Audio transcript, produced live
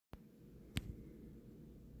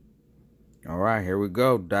Alright, here we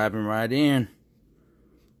go. Diving right in.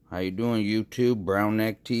 How you doing, YouTube? Brown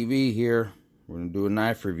Neck TV here. We're going to do a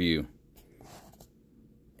knife review.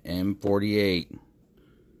 M48.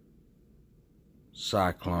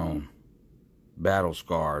 Cyclone. Battle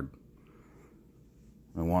scarred.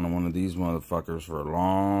 I wanted one of these motherfuckers for a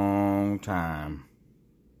long time.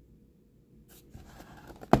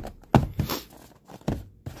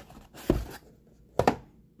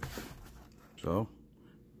 So,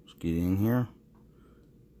 let's get in here.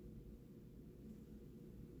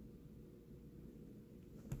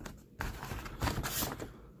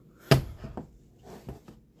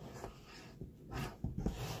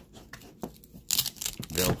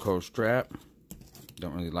 Velcro strap.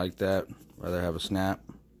 Don't really like that. Rather have a snap.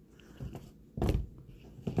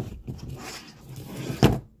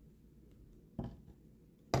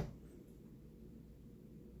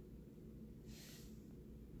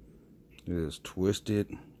 It is twisted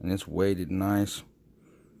and it's weighted nice.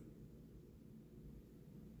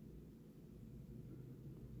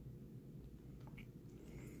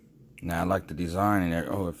 Now I like the design in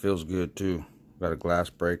there. Oh, it feels good too. Got a glass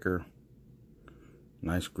breaker.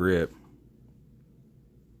 Nice grip.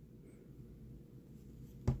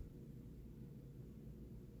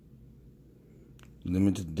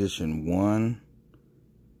 Limited edition, 1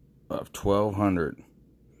 of 1,200.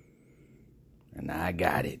 And I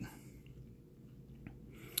got it.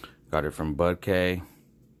 Got it from Bud K.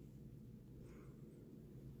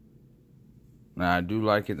 Now I do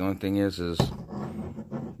like it. The only thing is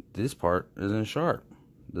this part isn't sharp.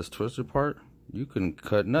 This twisted part, you can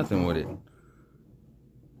cut nothing with it.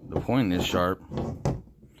 The point is sharp.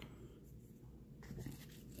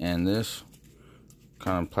 And this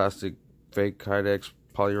kind of plastic fake Kydex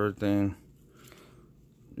polyurethane,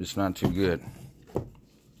 it's not too good.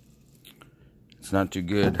 It's not too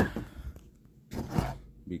good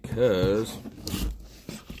because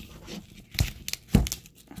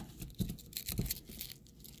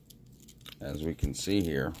as we can see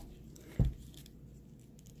here,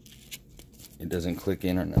 it doesn't click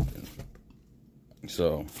in or nothing.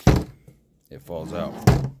 So it falls out.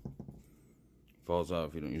 Falls out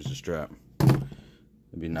if you don't use the strap.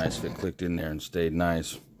 It'd be nice if it clicked in there and stayed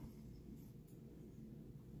nice.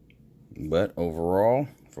 But overall,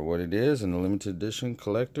 for what it is, and the limited edition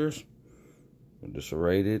collectors, we just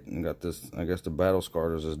arrayed it and got this. I guess the battle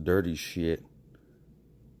scar is this dirty shit.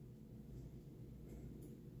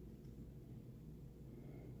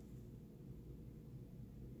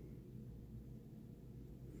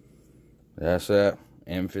 That's that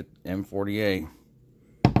M48.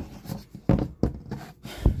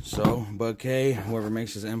 So, Bud K, whoever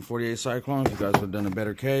makes this M48 Cyclone, if you guys would have done a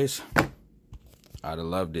better case, I'd have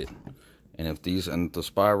loved it. And if these and the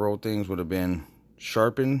spiral things would have been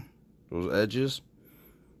sharpened, those edges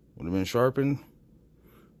would have been sharpened,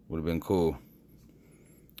 would have been cool.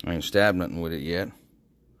 I ain't stabbed nothing with it yet.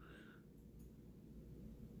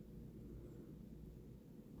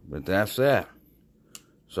 But that's that.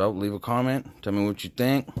 So, leave a comment. Tell me what you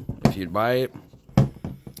think. If you'd buy it.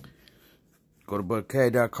 Go to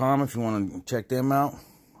budk.com if you want to check them out.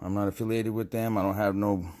 I'm not affiliated with them. I don't have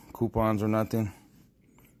no coupons or nothing.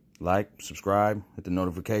 Like, subscribe, hit the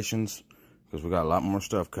notifications, because we got a lot more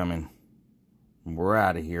stuff coming. We're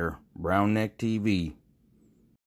out of here. Brown Neck TV.